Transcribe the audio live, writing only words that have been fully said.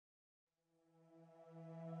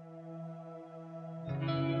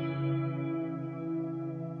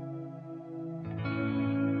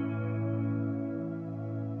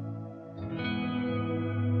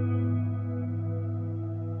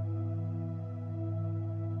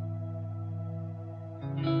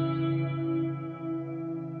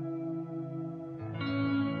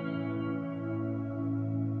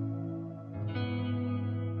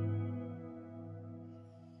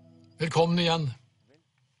Velkommen igjen.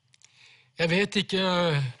 Jeg vet ikke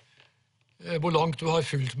hvor langt du har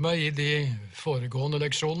fulgt meg i de foregående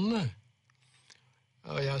leksjonene.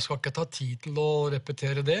 Jeg skal ikke ta tid til å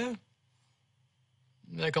repetere det.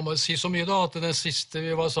 Jeg kan bare si så mye da, at det siste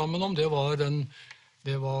vi var sammen om, det var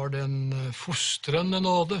den fostrende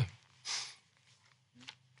nåde.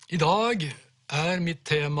 I dag er mitt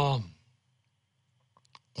tema,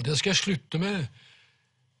 og det skal jeg slutte med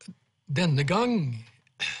denne gang,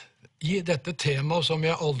 i dette temaet som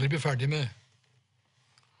jeg aldri blir ferdig med,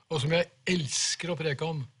 og som jeg elsker å preke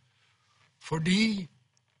om, fordi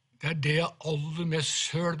det er det jeg aller mest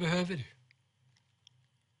selv behøver.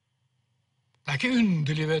 Det er ikke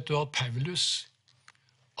underlig, vet du, at Paulus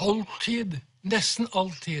alltid, nesten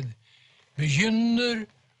alltid, begynner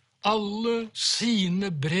alle sine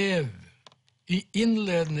brev i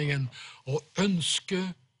innledningen å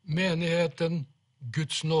ønske menigheten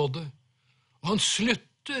Guds nåde. Og han slutter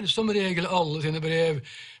som regel alle sine brev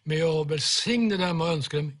med å velsigne dem og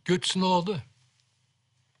ønske dem Guds nåde.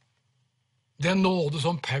 Den nåde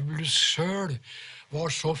som Paulus selv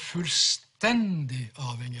var så fullstendig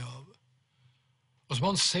avhengig av. Og som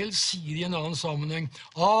han selv sier i en annen sammenheng,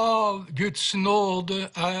 av Guds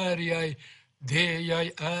nåde er jeg det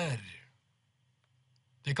jeg er.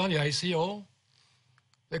 Det kan jeg si også.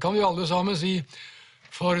 Det kan vi alle sammen si,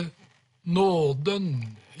 for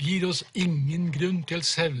nåden gir oss ingen grunn til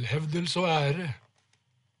selvhevdelse og ære.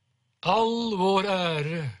 All vår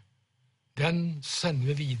ære, den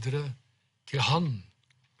sender vi videre til Han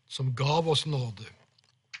som gav oss nåde.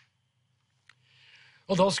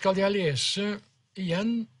 Og da skal jeg lese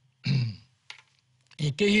igjen,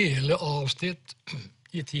 ikke hele avsnitt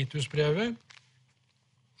i Titusbrevet,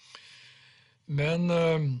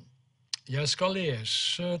 men jeg skal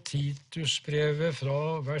lese Titusbrevet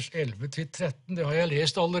fra vers 11 til 13. Det har jeg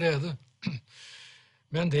lest allerede.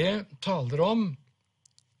 Men det taler om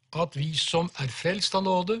at vi som er frelst av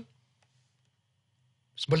nåde,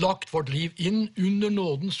 som har lagt vårt liv inn under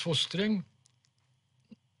nådens fostring,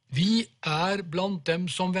 vi er blant dem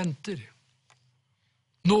som venter.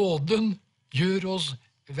 Nåden gjør oss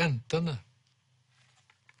ventende.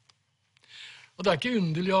 Og det er ikke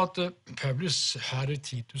underlig at Paulus her i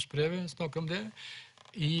Titusbrevet snakker om det.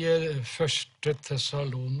 I første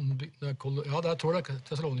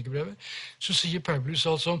Tessalonikerbrevet så sier Paulus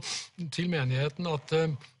altså til menigheten at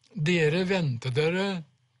dere venter dere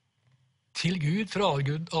til Gud fra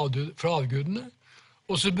avgudene,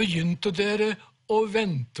 og så begynte dere å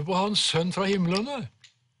vente på Hans sønn fra himmelene.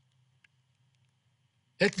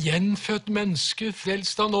 Et gjenfødt menneske,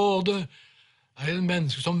 frelst av nåde, er en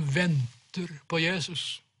menneske som venter på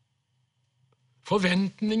Jesus.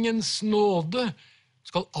 Forventningens nåde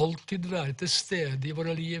skal alltid være til stede i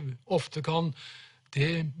våre liv. Ofte kan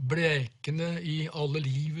det blekne i alle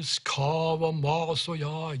livets kav og mas og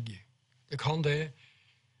jag. Det kan det.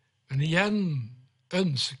 Men igjen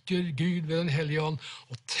ønsker Gud ved den hellige ånd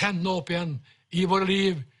å tenne opp igjen i våre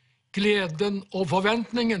liv gleden og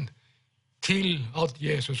forventningen til at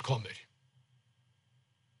Jesus kommer.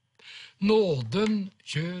 Nåden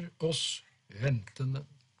gjør oss ventende.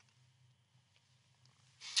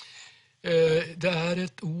 Det er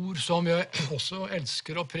et ord som jeg også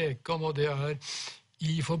elsker å preke om, og det er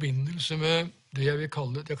i forbindelse med det jeg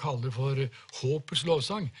kaller for håpets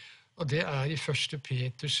lovsang. Og det er i 1.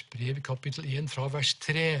 Peters brev, kapittel 1, fra vers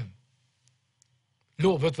 3.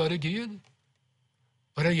 Lovet være Gud,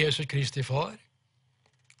 være Jesus Kristi far,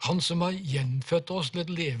 Han som har gjenfødt oss til et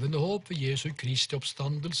levende håp ved Jesu Kristi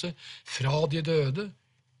oppstandelse fra de døde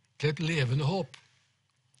til et levende håp.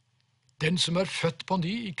 Den som er født på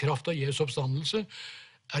ny i kraft av Jesu oppstandelse,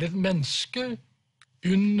 er et menneske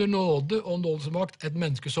under nåde og nådesmakt, et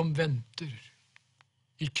menneske som venter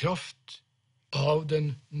i kraft av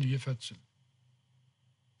den nye fødsel.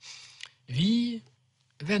 Vi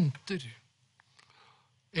venter.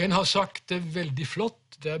 En har sagt det veldig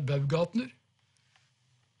flott, det er Baumgartner.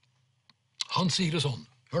 Han sier det sånn,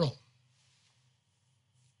 hør nå.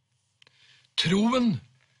 Troen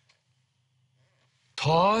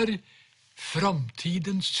tar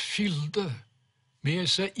framtidens fylde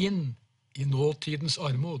med seg inn i nåtidens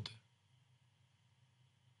armod.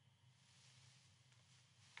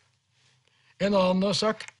 En annen har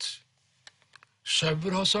sagt,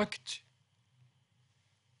 Schauer har sagt,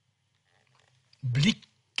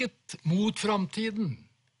 blikket mot framtiden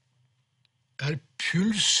er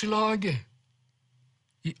pulslaget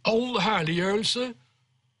i all herliggjørelse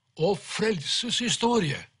og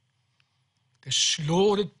frelseshistorie. Det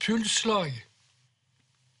slår et pulsslag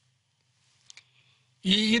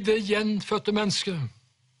i det gjenfødte mennesket.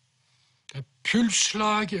 Det er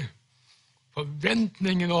pulsslaget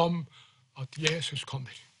Forventningen om at Jesus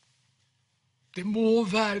kommer. Det må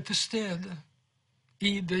være til stede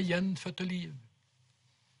i det gjenfødte liv.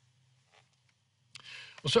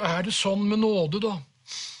 Og så er det sånn med nåde, da.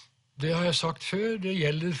 Det har jeg sagt før. Det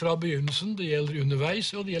gjelder fra begynnelsen, det gjelder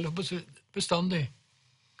underveis, og det gjelder bestandig.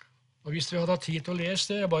 Og hvis vi hadde hatt tid til å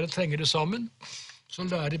lese det, jeg bare trenger det sammen, så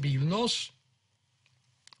lærer Bibelen oss.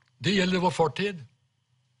 Det gjelder vår fortid.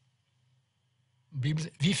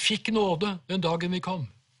 Vi fikk nåde den dagen vi kom.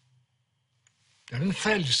 Det er den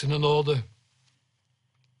frelsende nåde.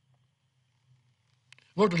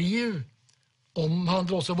 Vårt liv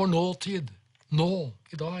omhandler også vår nåtid, nå,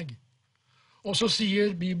 i dag. Og så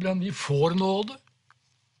sier Bibelen, vi får nåde.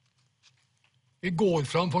 Vi går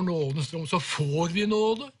fram for nådens tron, så får vi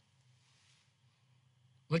nåde.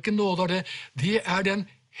 Hvilken nåde er det? Det er den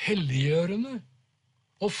helliggjørende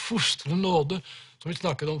og fostrende nåde som vi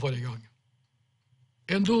snakket om forrige gang.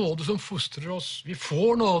 En nåde som fostrer oss. Vi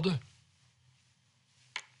får nåde.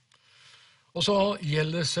 Og så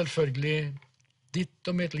gjelder selvfølgelig ditt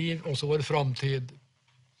og mitt liv, også vår framtid.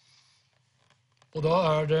 Og da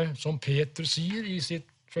er det, som Peter sier i sitt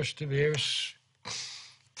første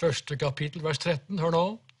kapittel, vers 13, hør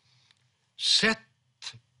nå.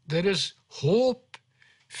 Sett deres håp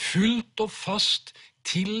fullt og fast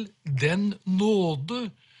til den nåde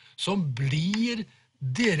som blir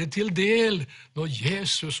dere til del når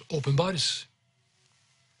Jesus åpenbares.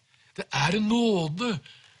 Det er en nåde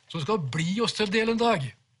som skal bli oss til del en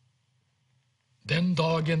dag. Den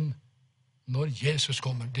dagen når Jesus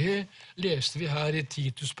kommer. Det leste vi her i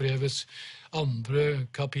Titus brevets 2.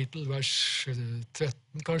 kapittel, vers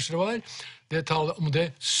 13 kanskje det var. Det taler om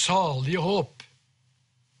det salige håp,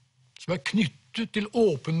 som er knyttet til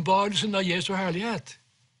åpenbarelsen av Jesu herlighet.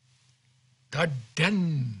 Det er den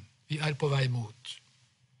vi er på vei mot.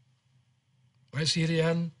 Og jeg sier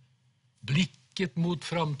igjen, blikket mot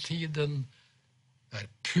framtiden er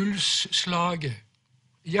pulsslaget,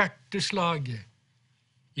 hjerteslaget,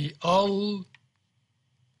 i all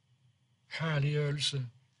herliggjørelse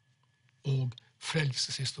og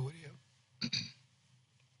frelseshistorie.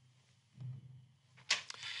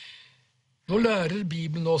 Nå lærer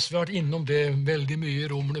Bibelen oss, vi har vært innom det veldig mye i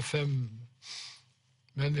Romerne 5,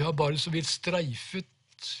 men vi har bare så vidt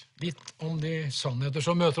streifet litt om de sannheter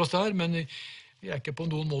som møter oss der, men vi er ikke på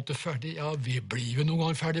noen måte ferdig. Ja, vi blir jo noen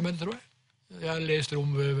gang ferdig med det, tror jeg. Jeg har lest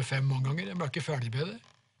Rom 5 mange ganger, jeg ble ikke ferdig med det.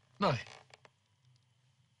 Nei.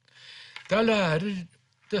 Der lærer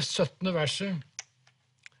det 17. verset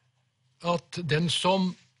at den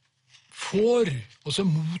som får, og som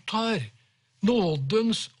mottar,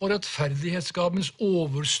 nådens og rettferdighetsgavens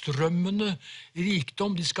overstrømmende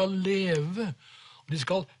rikdom, de skal leve, og de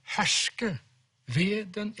skal herske ved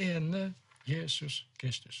den ene Jesus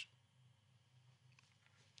Kristus.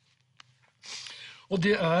 Og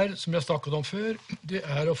det er, som jeg snakket om før, det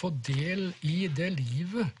er å få del i det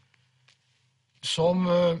livet som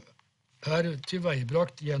er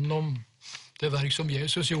tilveiebrakt gjennom det verk som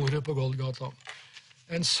Jesus gjorde på Golgata.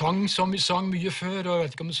 En sang som vi sang mye før, og jeg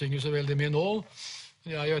vet ikke om det synger så veldig mye nå.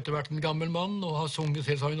 Jeg er jo etter hvert en gammel mann, og har sunget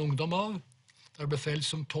helt av en ungdom av. Der ble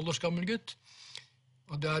frelst som 12 års gammel gutt.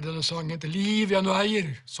 Og det er denne sangen til liv jeg nå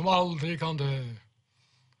eier, som aldri kan dø.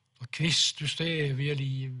 Og Kristus det evige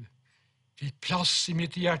liv fikk plass i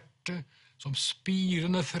mitt hjerte som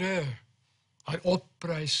spirende frø, har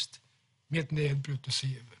oppreist mitt nedbrutte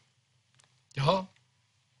siv. Ja,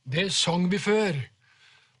 det sang vi før,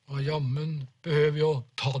 og jammen behøver vi å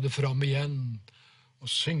ta det fram igjen og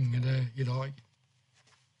synge det i dag.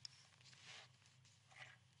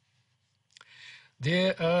 Det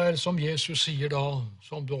er som Jesus sier da,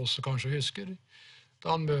 som du også kanskje husker,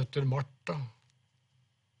 da han møter Martha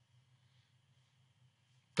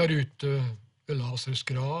der ute ved Lazarus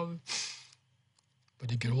grav, og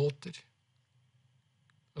de gråter.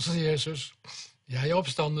 Og så sier Jesus, jeg er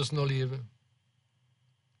oppstandelsen og livet.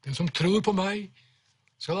 Den som tror på meg,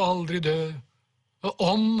 skal aldri dø, og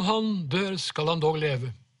om han dør, skal han dog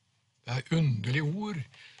leve. Det er underlige ord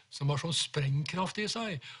som har sånn sprengkraft i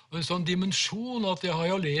seg, og en sånn dimensjon at jeg har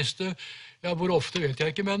jo lest det, ja, hvor ofte vet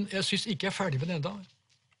jeg ikke, men jeg synes ikke jeg er ferdig med det enda.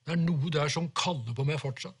 Det er noe der som kaller på meg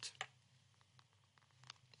fortsatt.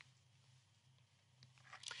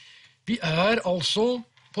 Vi er altså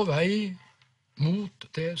på vei mot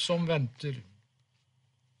det som venter.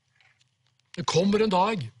 Det kommer en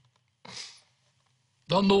dag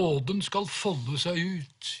da nåden skal folde seg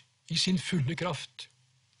ut i sin fulle kraft.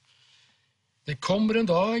 Det kommer en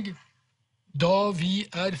dag da vi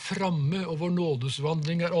er framme og vår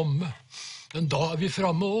nådesvandring er omme. Men da er vi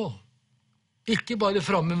framme også. Ikke bare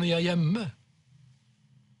framme når vi er hjemme.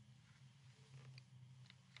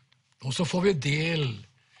 Og så får vi del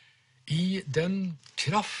i den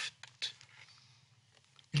kraft.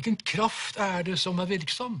 Hvilken kraft er det som er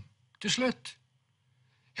virksom til slutt?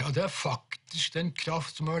 Ja, det er faktisk den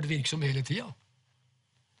kraft som har vært virksom hele tiden.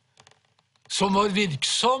 Som var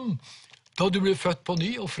virksom da du ble født på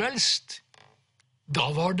ny og frelst. Da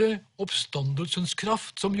var det oppstandelsens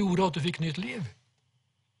kraft som gjorde at du fikk nytt liv.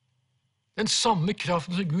 Den samme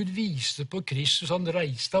kraften som Gud viste på Kristus, han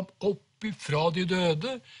reiste ham opp fra de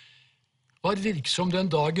døde, var virksom den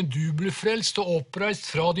dagen du ble frelst og oppreist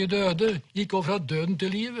fra de døde, gikk over fra døden til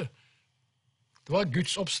livet. Det var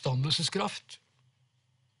Guds oppstandelseskraft.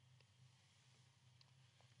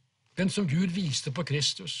 Den som Gud viste på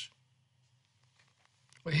Kristus.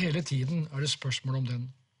 Og hele tiden er det spørsmål om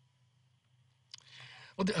den.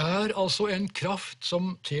 Og det er altså en kraft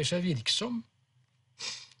som ter seg virksom.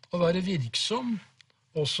 Å være virksom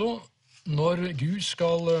også når Gud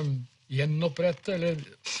skal gjenopprette eller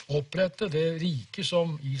opprette det rike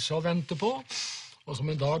som Israel venter på, og som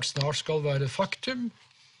en dag snart skal være faktum.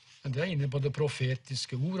 Men det er inne på det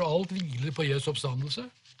profetiske ord, og alt hviler på Jesu oppstandelse.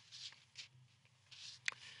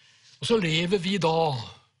 Og så lever vi da,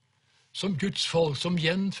 som Guds folk, som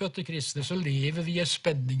gjenfødte kristne, så lever vi i et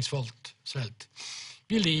spenningsfelt.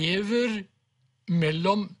 Vi lever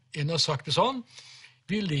mellom, en har sagt det sånn,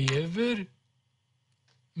 vi lever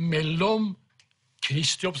mellom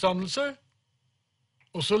Kristi oppstandelse,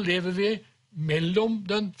 og så lever vi mellom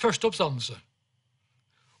den første oppstandelse.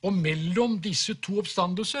 Og mellom disse to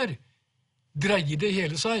oppstandelser dreier det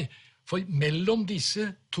hele seg, for mellom disse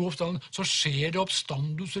to oppstandelser så skjer det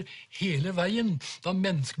oppstandelser hele veien, da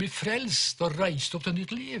mennesker blir frelst og reist opp til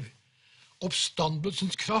nytt liv.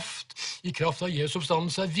 Oppstandelsens kraft, i kraft av Jesu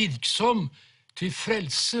oppstandelse, er virksom til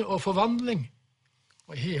frelse og forvandling.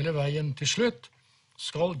 Og hele veien til slutt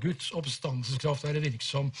skal Guds oppstandelseskraft være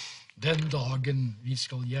virksom den dagen vi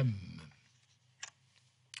skal hjem.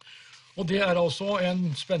 Og det er altså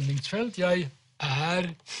en spenningsfelt. Jeg er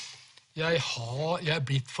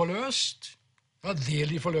blitt forløst. Jeg har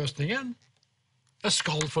del i forløsningen. Jeg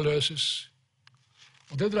skal forløses.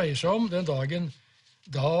 Og det dreier seg om den dagen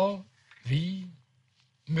da vi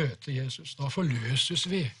møter Jesus. Da forløses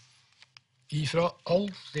vi ifra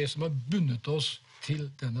alt det som har bundet oss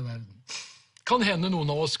til denne verden. Kan hende noen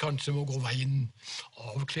av oss kanskje må gå veien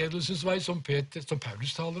avkledelsesvei, som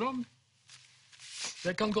Paulus taler om.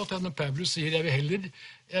 Det kan godt hende Paulus sier,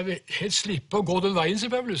 jeg vil helst slippe å gå den veien,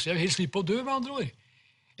 sier Paulus. Jeg vil helst slippe å dø, med andre ord.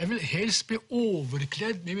 Jeg vil helst bli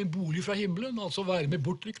overkledd med min bolig fra himmelen, altså være med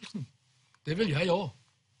bortrykkelsen. Det vil jeg også.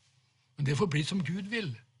 Men det får bli som Gud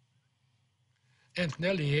vil. Enten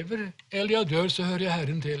jeg lever eller jeg dør, så hører jeg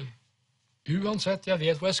Herren til. Uansett, jeg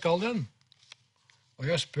vet hvor jeg skal hen. Og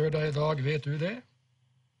jeg spør deg i dag, vet du det?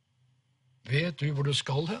 Vet du hvor du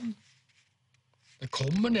skal hen? Det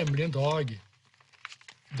kommer nemlig en dag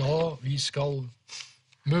da vi skal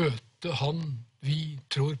møte Han vi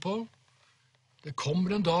tror på. Det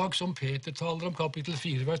kommer en dag, som Peter taler om, kapittel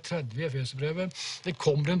 4, vers 30 i Efeserbrevet. Det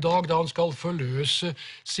kommer en dag da han skal forløse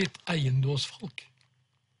sitt eiendomsfolk.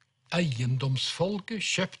 Eiendomsfolket,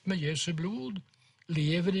 kjøpt med Jesu blod,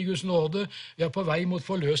 lever i Guds nåde, vi er på vei mot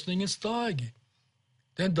forløsningens dag.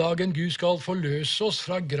 Den dagen Gud skal forløse oss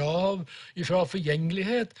fra grav, fra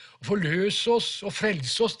forgjengelighet, og forløse oss og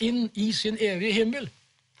frelse oss inn i sin evige himmel.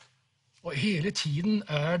 Og hele tiden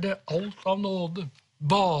er det alt av nåde,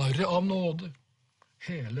 bare av nåde,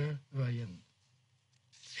 hele veien.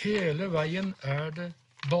 Hele veien er det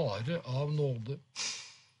bare av nåde.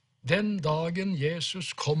 Den dagen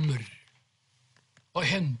Jesus kommer og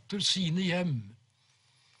henter sine hjem,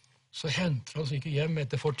 så henter han oss ikke hjem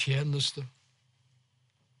etter fortjeneste.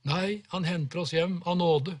 Nei, han henter oss hjem av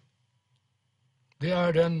nåde. Det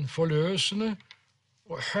er den forløsende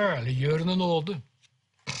og herliggjørende nåde.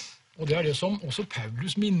 Og det er det som også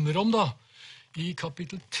Paulus minner om da, i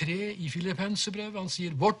kapittel 3 i Filippenserbrevet. Han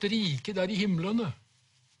sier, vårt rike er i himlene,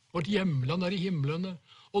 vårt hjemland er i himlene,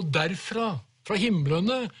 og derfra, fra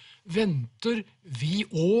himlene, venter vi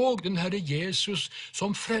og den Herre Jesus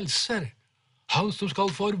som frelser. Han som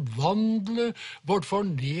skal forvandle vårt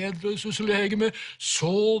fornedrelseslegeme,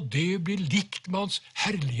 så det blir likt med hans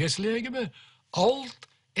herlighetslegeme. Alt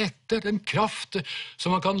etter den kraft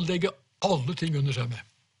som han kan legge alle ting under seg med.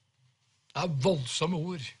 Det er voldsomme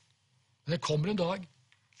ord. Men det kommer en dag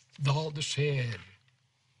da det skjer.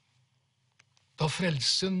 Da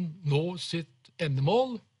frelsen når sitt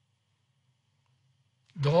endemål,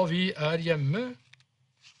 da vi er hjemme,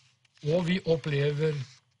 og vi opplever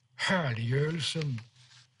herliggjørelsen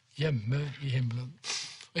hjemme i himmelen.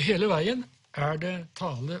 Og hele veien er det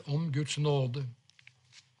tale om Guds nåde.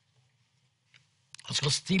 Han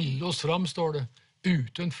skal stille oss fram, står det,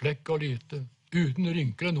 uten flekk og lyte, uten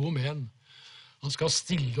rynker og noe men. Han skal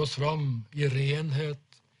stille oss fram i renhet,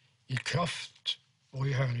 i kraft og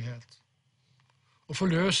i herlighet. Og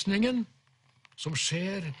forløsningen som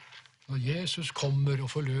skjer når Jesus kommer og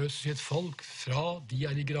forløser sitt folk fra de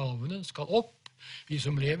er i gravene, skal opp. Vi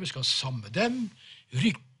som lever skal sammen med dem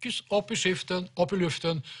rykkes opp i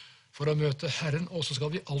luften for å møte Herren, og så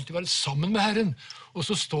skal vi alltid være sammen med Herren. Og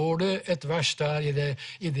så står det et vers der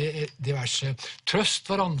i det verset: trøst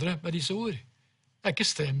hverandre med disse ord. Det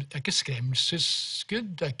er ikke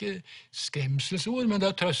skremselsskudd, det er ikke skremselsord, men det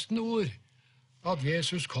er trøstende ord. At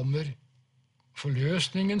Jesus kommer.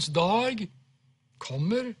 Forløsningens dag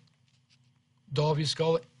kommer da vi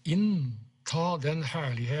skal innta den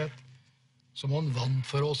herlighet som han vant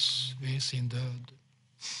for oss ved sin død.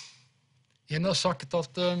 En har sagt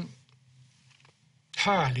at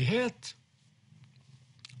herlighet,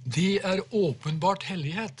 det er åpenbart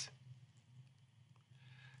hellighet.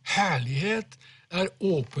 Herlighet er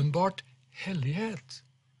åpenbart hellighet.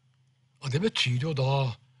 Og det betyr jo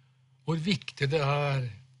da hvor viktig det er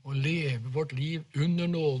å leve vårt liv under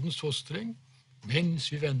nådens fostring, mens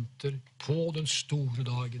vi venter på den store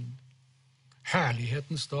dagen,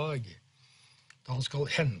 herlighetens dag, da han skal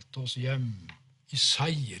hente oss hjem i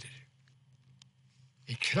seier,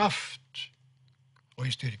 i kraft og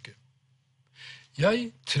i styrke. Jeg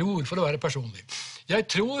tror, for å være personlig, jeg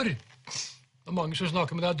tror, det er mange som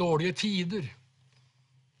snakker om det er dårlige tider,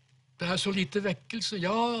 det er så lite vekkelse.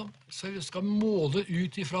 Ja, så vi skal måle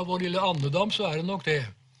ut ifra vår lille andedam, så er det nok det.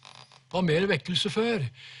 Det var mer vekkelse før.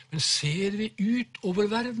 Men ser vi ut over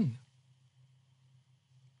verden,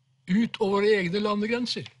 ut over egne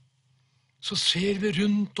landegrenser, så ser vi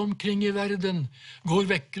rundt omkring i verden går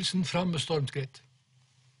vekkelsen fram med stormskritt.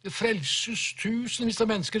 Det frelses tusenvis av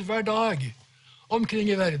mennesker hver dag omkring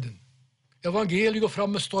i verden. Evangeliet går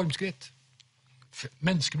fram med stormskritt.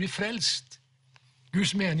 Mennesker blir frelst.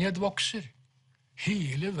 Guds menighet vokser.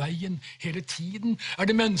 Hele veien, hele tiden er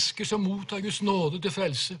det mennesker som mottar Guds nåde til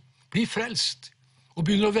frelse, blir frelst og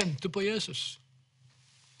begynner å vente på Jesus.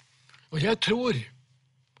 Og jeg tror,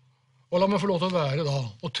 og la meg få lov til å være da,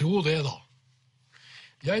 og tro det da,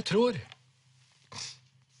 jeg tror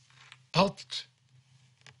at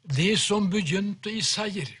det som begynte i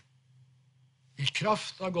seier, i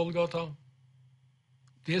kraft av Golgata,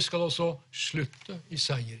 det skal også slutte i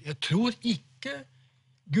seier. Jeg tror ikke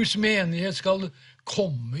Guds menighet skal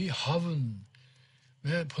komme i havn,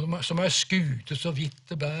 som er skute så vidt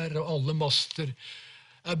det bærer, og alle master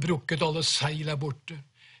er brukket, alle seil er borte.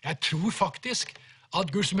 Jeg tror faktisk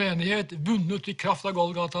at Guds menighet, vunnet i kraft av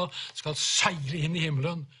Golgata, skal seile inn i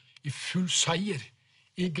himmelen i full seier,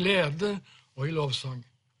 i glede og i lovsang.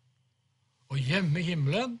 Og hjemme i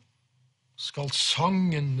himmelen skal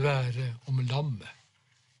sangen være om lammet.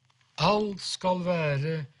 Alt skal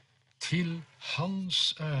være til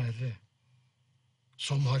hans ære,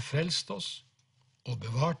 som har frelst oss og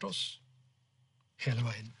bevart oss hele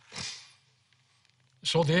veien.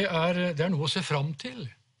 Så det er noe å se fram til.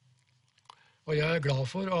 Og jeg er glad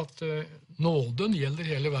for at nåden gjelder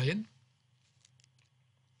hele veien.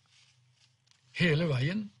 Hele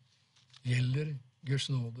veien gjelder Guds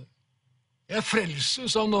nåde. Jeg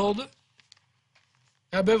frelses av nåde.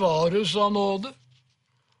 Jeg bevares av nåde.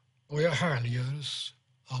 Og jeg herliggjøres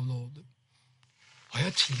av nåde. Har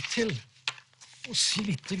jeg tid til å si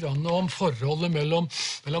litt om forholdet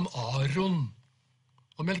mellom Aron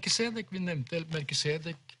og Melkisedek? Vi nevnte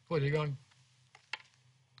Melkisedek forrige gang.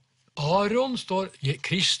 Aron står,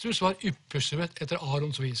 Kristus var yppersteprest etter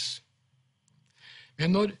Arons vis.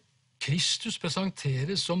 Men når Kristus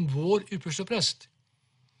presenteres som vår yppersteprest,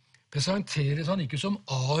 presenteres han ikke som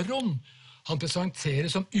Aron, han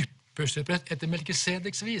presenteres som yppersteprest etter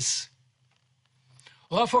Melkisedeks vis.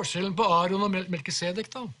 Og hva er forskjellen på Aron og Melkisedek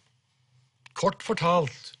da? Kort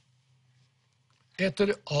fortalt,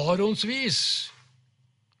 etter Arons vis,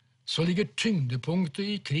 så ligger tyngdepunktet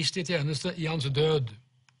i Kristi tjeneste i hans død.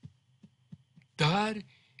 Der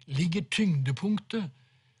ligger tyngdepunktet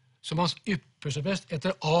som hans yppersteprest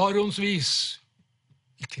etter Arons vis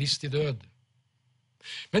i Kristi død.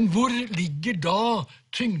 Men hvor ligger da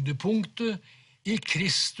tyngdepunktet i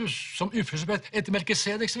Kristus som yppersteprest etter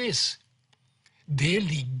Melkisedeks vis? Det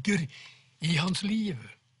ligger i hans liv.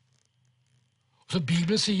 Så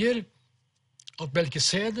Bibelen sier at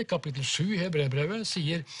Melkisedek, kapittel 7 i Hebreerbrevet,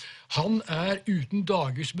 sier han er uten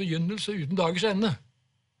dagers begynnelse, uten dagers ende.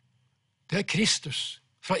 Det er Kristus,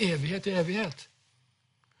 fra evighet til evighet.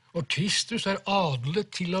 Og Kristus er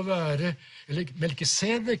adlet til å være, eller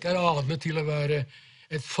Melkisedek er adlet til å være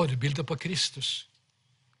et forbilde på Kristus.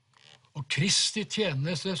 Og Kristi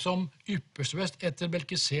tjeneste som yppersteprest etter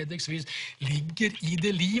Melkisedeks vis ligger i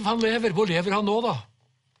det liv han lever. Hvor lever han nå, da?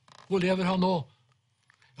 Hvor lever han nå?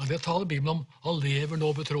 Ja, det taler Bibelen om. Han lever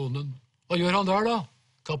nå ved tronen. Hva gjør han der, da?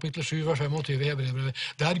 Kapittel 7, vers 25 i Hebreerbrevet.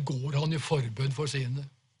 Der går han i forbønn for sine.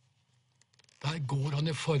 Der går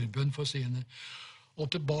han i forbønn for sine.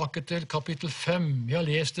 Og tilbake til kapittel 5. Jeg har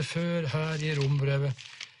lest det før her i Rombrevet.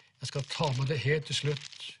 Jeg skal ta med det helt til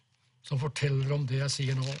slutt, som forteller om det jeg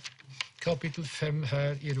sier nå. Kapittel 5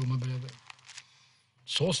 her i Rombrevet.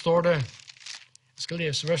 Så står det, jeg skal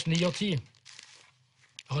lese vers 9 og 10. Jeg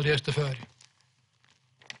har lest det før.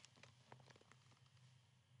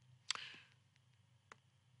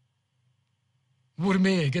 Hvor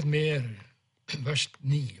meget mer, vers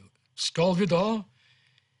 9, skal vi da,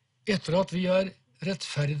 etter at vi er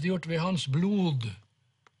rettferdiggjort ved hans blod,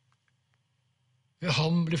 ved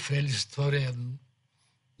ham bli frelst fra vreden?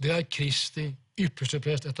 Det er Kristi ypperste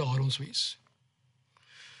prest etter Arons vis.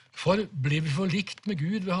 For blir vi forlikt med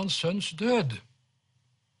Gud ved hans sønns død?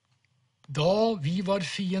 Da vi var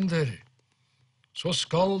fiender, så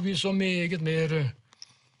skal vi så meget mere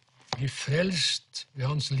bli frelst ved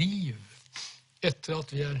hans liv, etter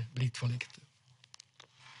at vi er blitt forlikte.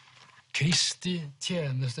 Kristi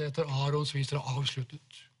tjeneste etter Arons vis er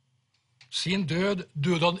avsluttet. Sin død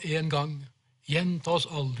døde han en gang, gjentas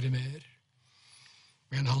aldri mer.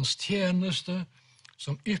 Men hans tjeneste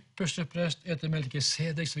som ypperste prest etter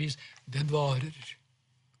Melkisedeks vis, den varer.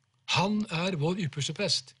 Han er vår ypperste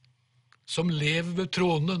prest, som lever ved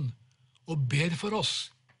tronen og ber for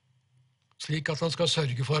oss, slik at han skal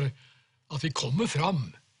sørge for at vi kommer fram,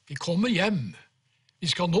 vi kommer hjem, vi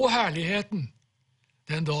skal nå herligheten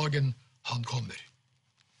den dagen han kommer.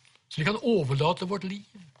 Så vi kan overlate vårt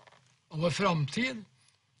liv og vår framtid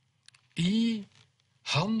i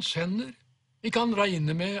hans hender. Vi kan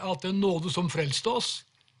regne med at den nåde som frelste oss,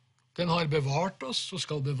 den har bevart oss og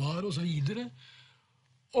skal bevare oss videre.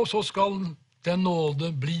 Og så skal den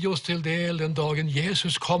nåde bli oss til del den dagen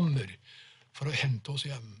Jesus kommer for å hente oss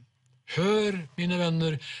hjem. Hør, mine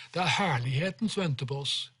venner, det er herligheten som venter på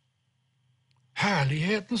oss.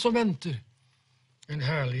 Herligheten som venter. En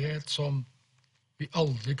herlighet som vi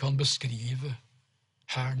aldri kan beskrive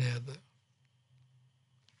her nede.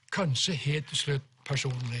 Kanskje helt til slutt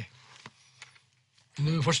personlig.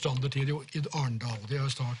 Under forstandertid i Arendal, det er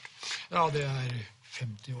snart, ja, det er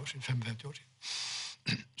 55 år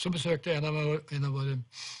siden. Så besøkte en av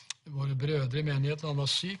våre brødre i menigheten. Han var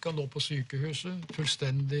syk, han lå på sykehuset,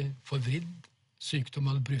 fullstendig forvridd.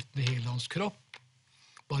 Sykdommen hadde brutt ned hele hans kropp.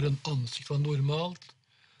 Bare en ansikt var normalt.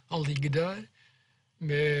 Han ligger der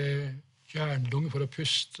med jernlunger for å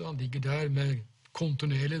puste. Han ligger der med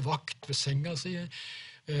kontinuerlig vakt ved senga si.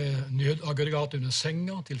 Nødaggregat under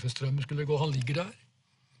senga, tilfelle strømmen skulle gå. Han ligger der.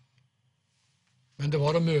 Men det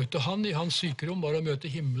var å møte han i hans sykerom, var å møte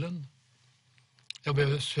himmelen. Jeg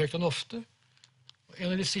besøkte han ofte.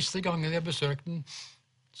 En av de siste gangene jeg besøkte han,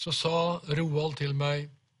 så sa Roald til meg,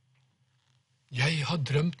 «Jeg har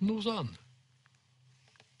drømt noe», sa han.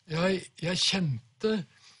 Jeg kjente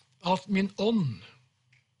at min ånd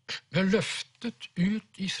ble løftet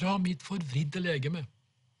ut ifra mitt forvridde legeme.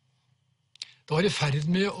 Det var i ferd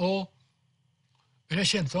med men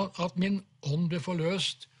jeg kjente at min ånd ble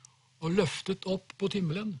forløst og løftet opp på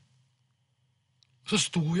himmelen. Så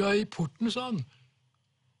sto jeg i porten, sa han,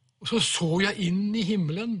 og så jeg inn i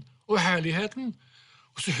himmelen og herligheten,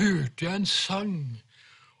 og så hørte jeg en sang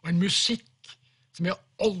og en musikk som jeg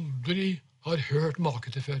aldri har hørt make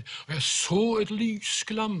til før. Og jeg så et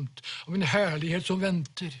lysglimt av en herlighet som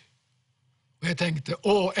venter. Og jeg tenkte,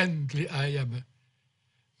 endelig er jeg hjemme.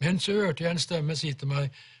 Men så hørte jeg en stemme si til meg,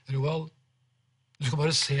 Roald, du skal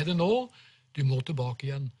bare se det nå, du må tilbake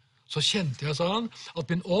igjen. Så kjente jeg, sa han, at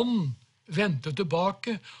min ånd vendte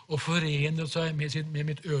tilbake og forenet seg med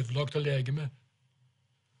mitt ødelagte legeme.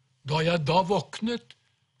 Da jeg da våknet,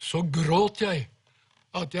 så gråt jeg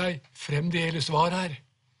at jeg fremdeles var her.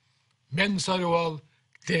 Men, sa Roald,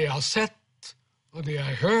 det jeg har sett og det jeg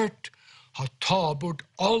har hørt, har tatt bort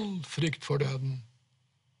all frykt for døden.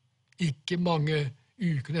 Ikke mange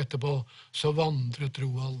uken etterpå så vandret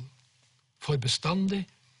Roald for bestandig,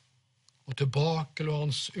 og tilbake lå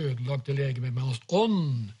hans ødelagte legeme, men hans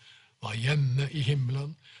ånd var hjemme i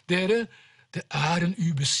himmelen. Dere, det er en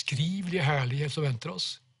ubeskrivelig herlighet som venter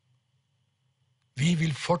oss. Vi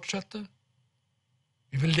vil fortsette.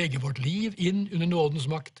 Vi vil legge vårt liv inn under nådens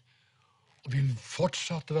makt, og vi vil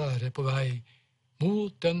fortsatt være på vei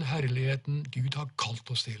mot den herligheten Gud har kalt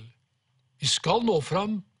oss til. Vi skal nå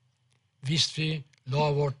fram hvis vi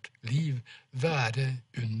lar vårt liv være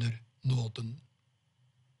under nåden.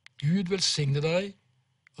 Gud velsigne deg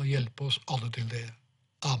og hjelpe oss alle til det.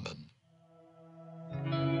 Amen.